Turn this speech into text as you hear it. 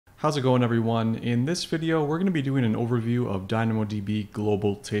How's it going, everyone? In this video, we're going to be doing an overview of DynamoDB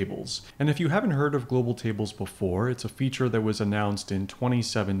Global Tables. And if you haven't heard of Global Tables before, it's a feature that was announced in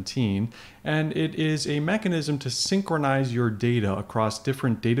 2017, and it is a mechanism to synchronize your data across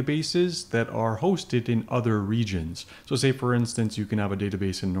different databases that are hosted in other regions. So say, for instance, you can have a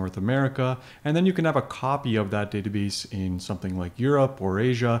database in North America, and then you can have a copy of that database in something like Europe or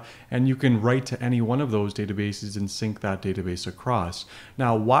Asia, and you can write to any one of those databases and sync that database across.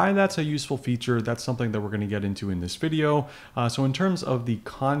 Now, why that's a useful feature, that's something that we're going to get into in this video. So in terms of the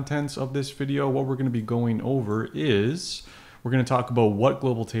contents of this video, what we're going to be going over is we're going to talk about what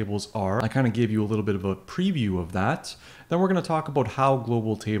global tables are. I kind of gave you a little bit of a preview of that. Then we're going to talk about how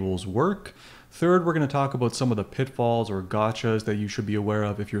global tables work. Third, we're going to talk about some of the pitfalls or gotchas that you should be aware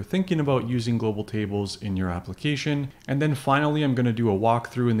of if you're thinking about using global tables in your application. And then finally, I'm going to do a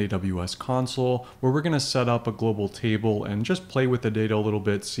walkthrough in the AWS console where we're going to set up a global table and just play with the data a little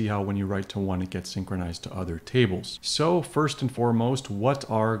bit, see how when you write to one, it gets synchronized to other tables. So first and foremost, what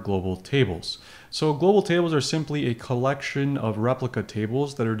are global tables? So global tables are simply a collection of replica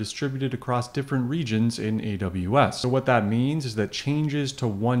tables that are distributed across different regions in AWS. So what that means is that changes to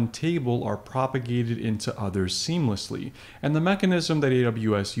one table are propagated into others seamlessly. And the mechanism that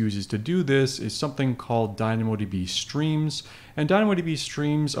AWS uses to do this is something called DynamoDB streams. And DynamoDB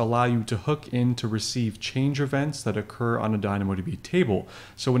streams allow you to hook in to receive change events that occur on a DynamoDB table.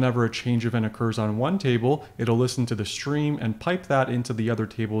 So whenever a change event occurs on one table, it'll listen to the stream and pipe that into the other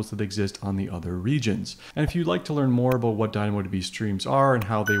tables that exist on the other regions. And if you'd like to learn more about what DynamoDB streams are and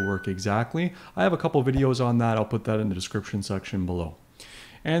how they work exactly, I have a couple videos on that. I'll put that in the description section below.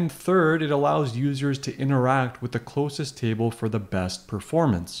 And third, it allows users to interact with the closest table for the best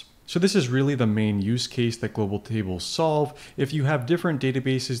performance. So this is really the main use case that global tables solve. If you have different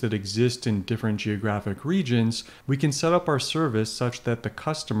databases that exist in different geographic regions, we can set up our service such that the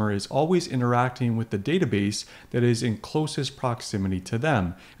customer is always interacting with the database that is in closest proximity to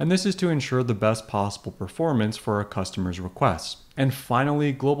them. And this is to ensure the best possible performance for our customers' requests. And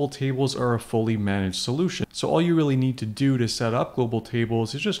finally, global tables are a fully managed solution. So all you really need to do to set up global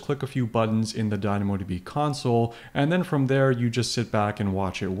tables is just click a few buttons in the DynamoDB console, and then from there you just sit back and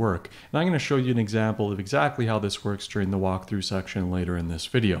watch it work. And I'm going to show you an example of exactly how this works during the walkthrough section later in this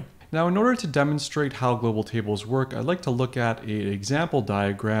video. Now, in order to demonstrate how global tables work, I'd like to look at an example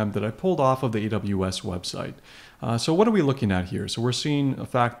diagram that I pulled off of the AWS website. So what are we looking at here? So we're seeing the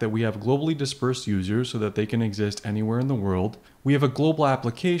fact that we have globally dispersed users so that they can exist anywhere in the world. We have a global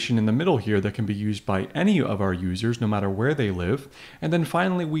application in the middle here that can be used by any of our users, no matter where they live. And then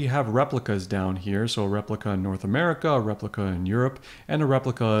finally, we have replicas down here. So a replica in North America, a replica in Europe, and a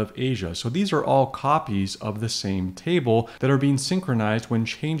replica of Asia. So these are all copies of the same table that are being synchronized when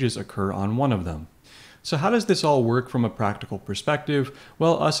changes occur on one of them. So how does this all work from a practical perspective?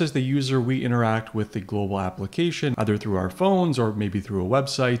 Well, us as the user, we interact with the global application, either through our phones or maybe through a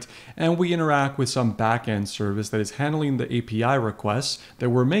website, and we interact with some backend service that is handling the API requests that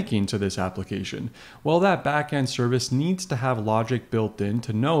we're making to this application. Well, that backend service needs to have logic built in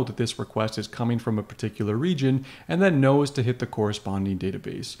to know that this request is coming from a particular region and then knows to hit the corresponding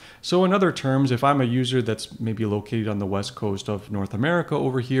database. So in other terms, if I'm a user that's maybe located on the west coast of North America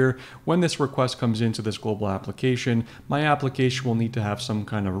over here, when this request comes into this global application, my application will need to have some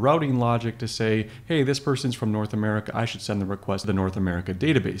kind of routing logic to say, hey, this person's from North America, I should send the request to the North America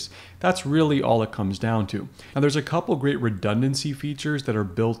database. That's really all it comes down to. Now, there's a couple great redundancy features that are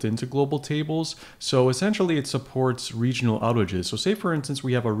built into global tables. So essentially it supports regional outages. So say, for instance,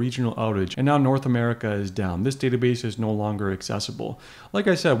 we have a regional outage and now North America is down. This database is no longer accessible. Like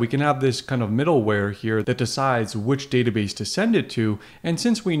I said, we can have this kind of middleware here that decides which database to send it to. And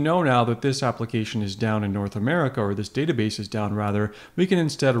since we know now that this application is down in North America, or this database is down rather, we can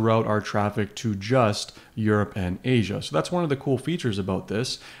instead route our traffic to just Europe and Asia. So that's one of the cool features about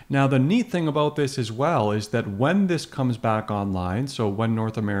this. Now, the neat thing about this as well is that when this comes back online, so when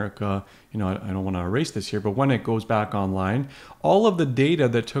North America, I don't want to erase this here, but when it goes back online, all of the data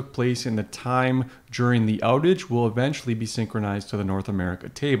that took place in the time during the outage will eventually be synchronized to the North America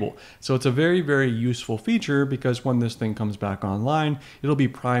table. So it's a very, very useful feature because when this thing comes back online, it'll be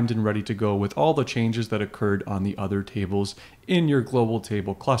primed and ready to go with all the changes that occurred on the other tables in your global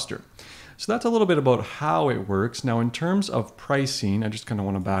table cluster. So that's a little bit about how it works. Now, in terms of pricing, I just kind of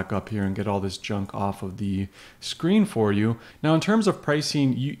want to back up here and get all this junk off of the screen for you. Now, in terms of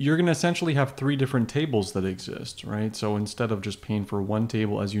pricing, you're going to essentially have three different tables that exist, right? So instead of just paying for one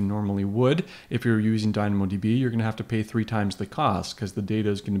table as you normally would, if you're using DynamoDB, you're going to have to pay 3 times the cost because the data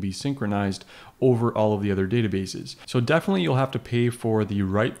is going to be synchronized over all of the other databases. So definitely you'll have to pay for the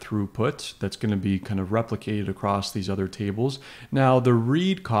write throughput that's going to be kind of replicated across these other tables. Now, the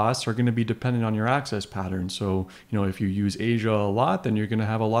read costs are going to be dependent on your access pattern. So, if you use Asia a lot, then you're going to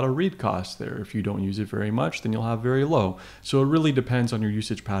have a lot of read costs there. If you don't use it very much, then you'll have very low. So it really depends on your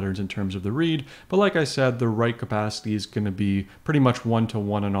usage patterns in terms of the read. But like I said, the write capacity is going to be pretty much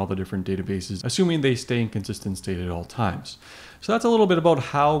 1-to-1 on all the different databases, assuming they stay in consistent state at all times. So that's a little bit about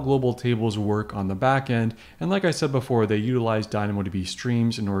how global tables work on the back end. And like I said before, they utilize DynamoDB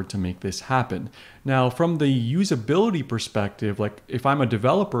streams in order to make this happen. Now, from the usability perspective, like if I'm a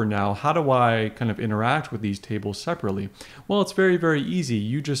developer now, how do I kind of interact with these tables separately? Well, it's very, very easy.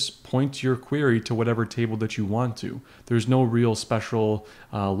 You just point your query to whatever table that you want to. There's no real special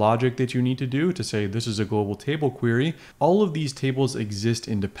logic that you need to do to say this is a global table query. All of these tables exist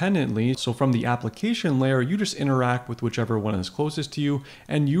independently. So from the application layer, you just interact with whichever one is closest to you,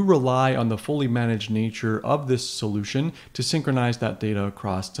 and you rely on the fully managed nature of this solution to synchronize that data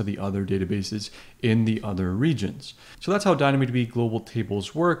across to the other databases in the other regions. So that's how DynamoDB Global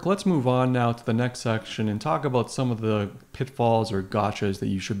Tables work. Let's move on now to the next section and talk about some of the pitfalls or gotchas that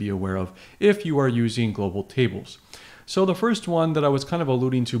you should be aware of if you are using global tables. So the first one that I was kind of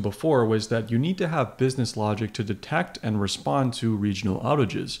alluding to before was that you need to have business logic to detect and respond to regional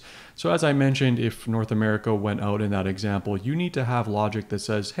outages. So as I mentioned, if North America went out in that example, you need to have logic that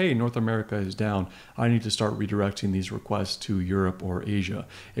says, hey, North America is down. I need to start redirecting these requests to Europe or Asia.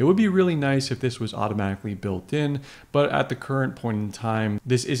 It would be really nice if this was automatically built in, but at the current point in time,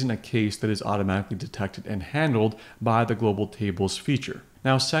 this isn't a case that is automatically detected and handled by the global tables feature.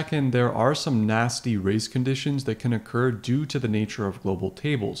 Now, second, there are some nasty race conditions that can occur due to the nature of global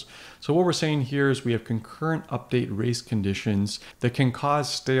tables. So what we're saying here is we have concurrent update race conditions that can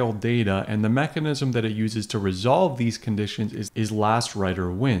cause stale data, and the mechanism that it uses to resolve these conditions is last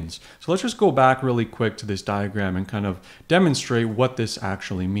writer wins. So let's just go back really quick to this diagram and kind of demonstrate what this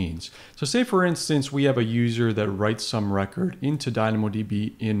actually means. So say, for instance, we have a user that writes some record into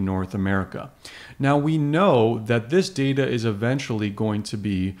DynamoDB in North America. Now, we know that this data is eventually going to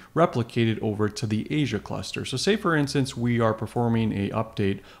be replicated over to the Asia cluster. So say, for instance, we are performing an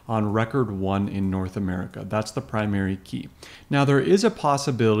update on record 1 in North America. That's the primary key. Now, there is a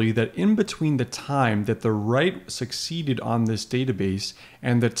possibility that in between the time that the write succeeded on this database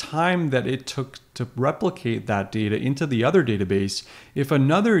and the time that it took to replicate that data into the other database, if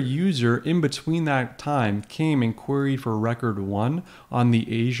another user in between that time came and queried for record 1 on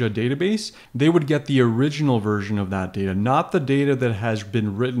the Asia database, they would get the original version of that data, not the data that has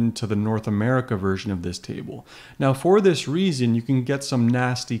been written to the North America version of this table. Now, for this reason, you can get some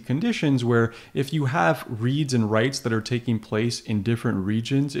nasty conditions where if you have reads and writes that are taking place in different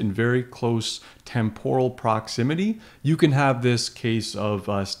regions in very close temporal proximity, you can have this case of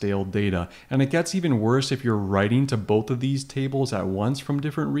stale data. And it gets even worse if you're writing to both of these tables at once from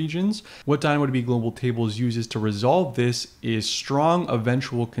different regions. What DynamoDB Global Tables uses to resolve this is strong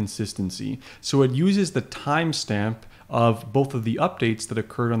eventual consistency. So it uses the timestamp of both of the updates that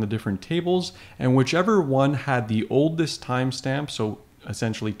occurred on the different tables, and whichever one had the oldest timestamp, so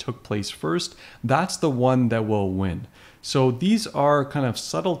essentially took place first, that's the one that will win. So these are kind of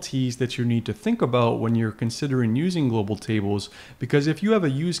subtleties that you need to think about when you're considering using global tables, because if you have a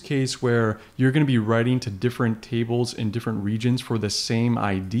use case where you're going to be writing to different tables in different regions for the same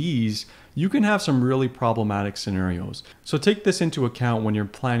IDs, you can have some really problematic scenarios. So take this into account when you're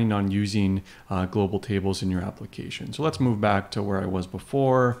planning on using global tables in your application. So let's move back to where I was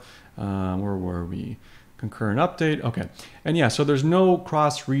before. Where were we? Concurrent update. Okay. And yeah, so there's no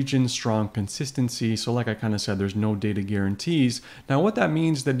cross-region strong consistency. So like I kind of said, there's no data guarantees. Now, what that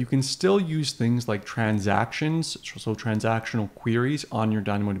means is that you can still use things like transactions, so transactional queries on your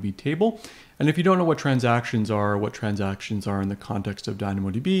DynamoDB table. And if you don't know what transactions are in the context of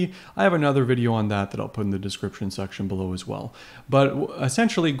DynamoDB, I have another video on that I'll put in the description section below as well. But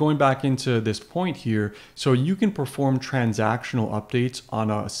essentially, going back into this point here, so you can perform transactional updates on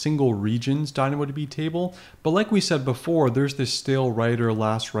a single region's DynamoDB table. But like we said before, there's this stale writer,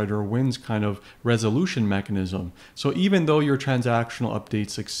 last writer wins kind of resolution mechanism. So even though your transactional update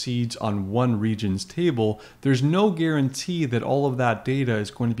succeeds on one region's table, there's no guarantee that all of that data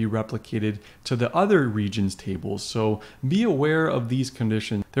is going to be replicated to the other regions tables. So be aware of these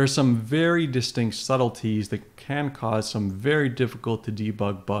conditions. There are some very distinct subtleties that can cause some very difficult to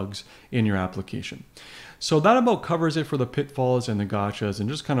debug bugs in your application. So that about covers it for the pitfalls and the gotchas and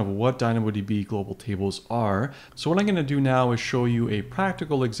just kind of what DynamoDB Global Tables are. So what I'm going to do now is show you a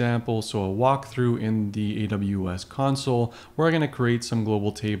practical example, so a walkthrough in the AWS console. We're going to create some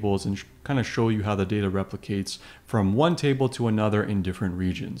global tables and kind of show you how the data replicates from one table to another in different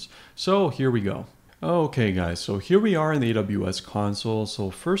regions. So here we go. Okay guys, so here we are in the AWS console.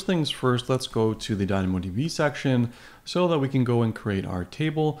 So first things first, let's go to the DynamoDB section so that we can go and create our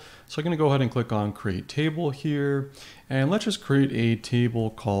table. So I'm going to go ahead and click on create table here, and let's just create a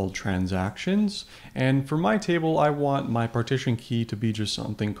table called transactions. And for my table, I want my partition key to be just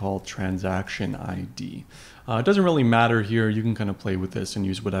something called transaction ID. It doesn't really matter here. You can kind of play with this and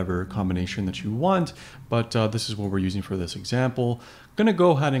use whatever combination that you want, but this is what we're using for this example. I'm going to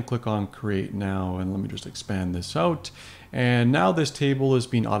go ahead and click on create now, and let me just expand this out. And now this table is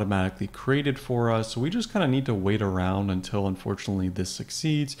being automatically created for us. So we just kind of need to wait around until, unfortunately, this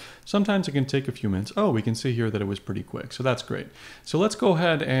succeeds. Sometimes it can take a few minutes. Oh, we can see here that it was pretty quick. So that's great. So let's go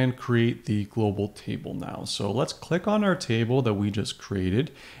ahead and create the global table now. So let's click on our table that we just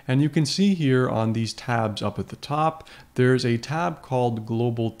created. And you can see here on these tabs up at the top, there's a tab called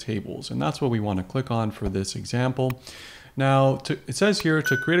Global Tables. And that's what we want to click on for this example. Now, it says here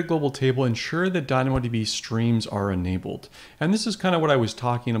to create a global table, ensure that DynamoDB streams are enabled. And this is kind of what I was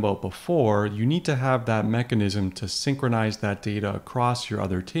talking about before. You need to have that mechanism to synchronize that data across your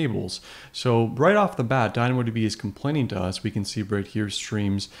other tables. So right off the bat, DynamoDB is complaining to us. We can see right here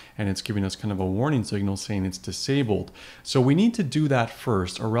streams, and it's giving us kind of a warning signal saying it's disabled. So we need to do that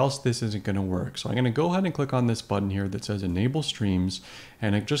first, or else this isn't going to work. So I'm going to go ahead and click on this button here that says enable streams,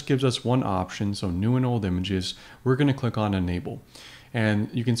 and it just gives us one option. So new and old images, we're going to click on enable. And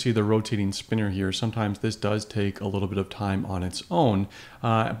you can see the rotating spinner here. Sometimes this does take a little bit of time on its own,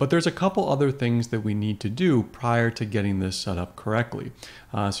 but there's a couple other things that we need to do prior to getting this set up correctly.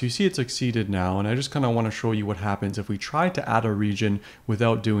 So you see it's succeeded now, and I just kind of want to show you what happens if we try to add a region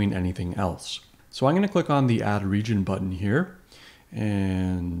without doing anything else. So I'm going to click on the add region button here.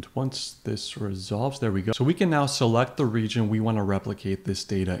 And once this resolves, there we go. So we can now select the region we want to replicate this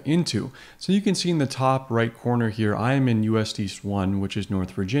data into. So you can see in the top right corner here, I am in US East 1, which is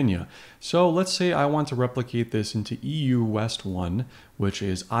North Virginia. So let's say I want to replicate this into EU West 1, which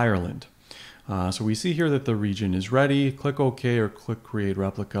is Ireland. So we see here that the region is ready. Click OK or click Create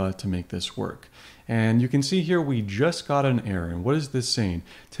Replica to make this work. And you can see here we just got an error. And what is this saying?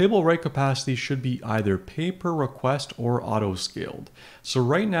 Table write capacity should be either pay per request or auto-scaled. So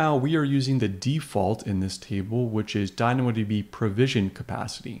right now we are using the default in this table, which is DynamoDB provision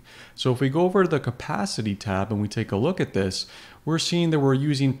capacity. So if we go over to the capacity tab and we take a look at this, we're seeing that we're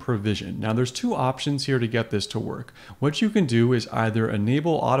using provision. Now there's two options here to get this to work. What you can do is either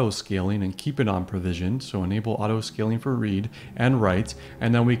enable auto scaling and keep it on provision. So enable auto scaling for read and write,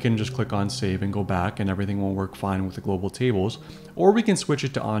 and then we can just click on save and go back and everything will work fine with the global tables. Or we can switch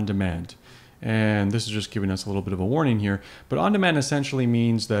it to on demand. And this is just giving us a little bit of a warning here, but on demand essentially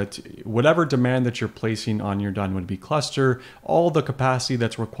means that whatever demand that you're placing on your DynamoDB cluster, all the capacity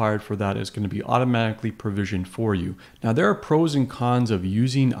that's required for that is going to be automatically provisioned for you. Now there are pros and cons of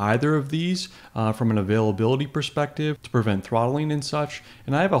using either of these from an availability perspective to prevent throttling and such.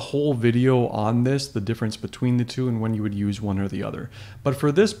 And I have a whole video on this, the difference between the two and when you would use one or the other. But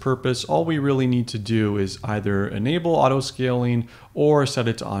for this purpose, all we really need to do is either enable auto scaling or set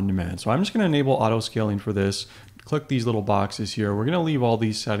it to on demand. So I'm just going to enable auto scaling for this. Click these little boxes here. We're going to leave all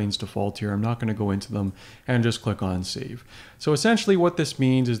these settings default here. I'm not going to go into them, and just click on save. So essentially what this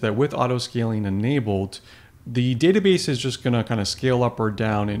means is that with auto scaling enabled, the database is just going to kind of scale up or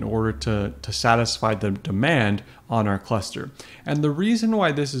down in order to satisfy the demand on our cluster. And the reason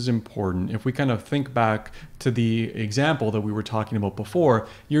why this is important, if we kind of think back to the example that we were talking about before,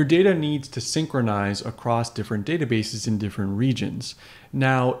 your data needs to synchronize across different databases in different regions.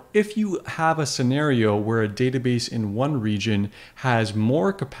 Now, if you have a scenario where a database in one region has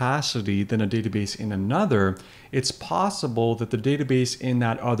more capacity than a database in another, it's possible that the database in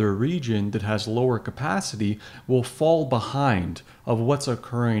that other region that has lower capacity will fall behind of what's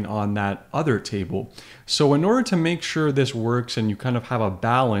occurring on that other table. So in order to make sure this works and you kind of have a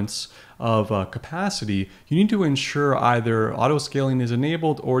balance of capacity, you need to ensure either auto scaling is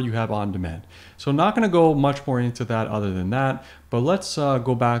enabled or you have on demand. So I'm not going to go much more into that other than that, but let's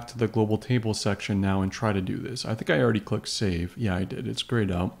go back to the global table section now and try to do this. I think I already clicked save. Yeah, I did. It's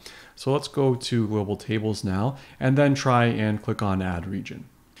grayed out. So let's go to global tables now and then try and click on add region.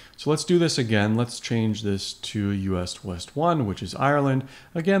 So let's do this again. Let's change this to US West 1, which is Ireland.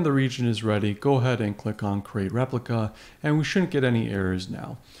 Again, the region is ready. Go ahead and click on Create Replica, and we shouldn't get any errors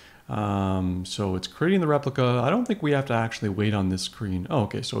now. So it's creating the replica. I don't think we have to actually wait on this screen. Oh,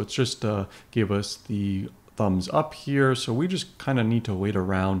 okay, so it's just gave us the thumbs up here. So we just kind of need to wait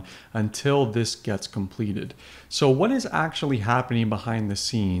around until this gets completed. So what is actually happening behind the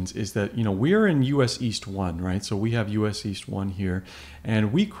scenes is that, we're in US East 1, right? So we have US East 1 here,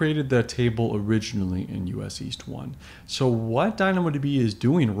 and we created the table originally in US East 1. So what DynamoDB is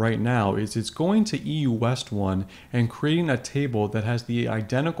doing right now is it's going to EU West 1 and creating a table that has the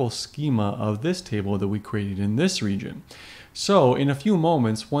identical schema of this table that we created in this region. So in a few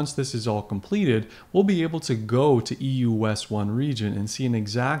moments, once this is all completed, we'll be able to go to EU West 1 region and see an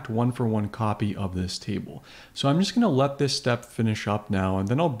exact one-for-one copy of this table. So I'm just going to let this step finish up now, and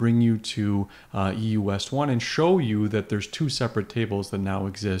then I'll bring you to EU West 1 and show you that there's two separate tables that now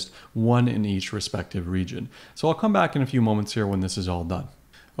exist, one in each respective region. So I'll come back in a few moments here when this is all done.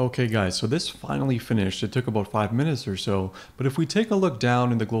 Okay guys, so this finally finished. It took about 5 minutes or so, but if we take a look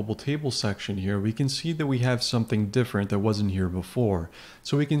down in the global table section here, we can see that we have something different that wasn't here before.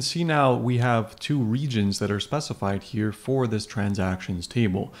 So we can see now we have two regions that are specified here for this transactions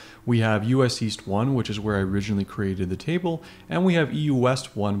table. We have US East 1, which is where I originally created the table, and we have EU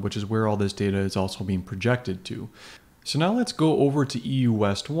West 1, which is where all this data is also being projected to. So now let's go over to EU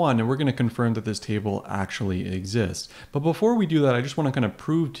West 1 and we're going to confirm that this table actually exists. But before we do that, I just want to kind of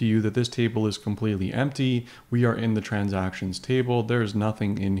prove to you that this table is completely empty. We are in the transactions table. There's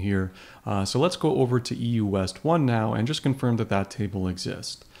nothing in here. So let's go over to EU West 1 now and just confirm that that table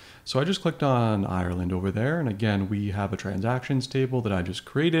exists. So I just clicked on Ireland over there, and again we have a transactions table that I just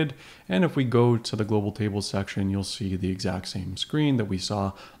created, and if we go to the global tables section, you'll see the exact same screen that we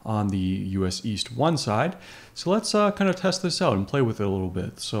saw on the US East 1 side. So let's kind of test this out and play with it a little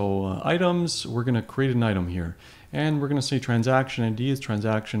bit. So items, we're going to create an item here, and we're going to say transaction ID is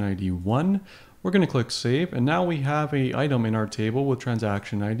transaction ID 1. We're going to click save, and now we have an item in our table with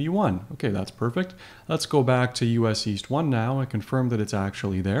transaction ID 1. Okay, that's perfect. Let's go back to US East 1 now and confirm that it's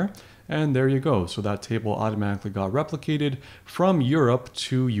actually there. And there you go. So that table automatically got replicated from Europe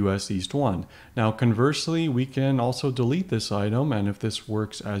to US East 1. Now, conversely, we can also delete this item, and if this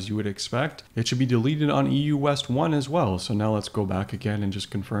works as you would expect, it should be deleted on EU West 1 as well. So now let's go back again and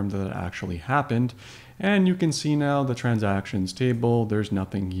just confirm that it actually happened. And you can see now the transactions table, there's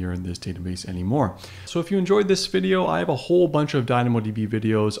nothing here in this database anymore. So if you enjoyed this video, I have a whole bunch of DynamoDB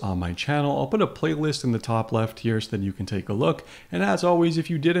videos on my channel. I'll put a playlist in the top left here so that you can take a look. And as always, if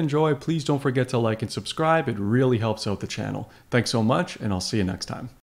you did enjoy, please don't forget to like and subscribe. It really helps out the channel. Thanks so much, and I'll see you next time.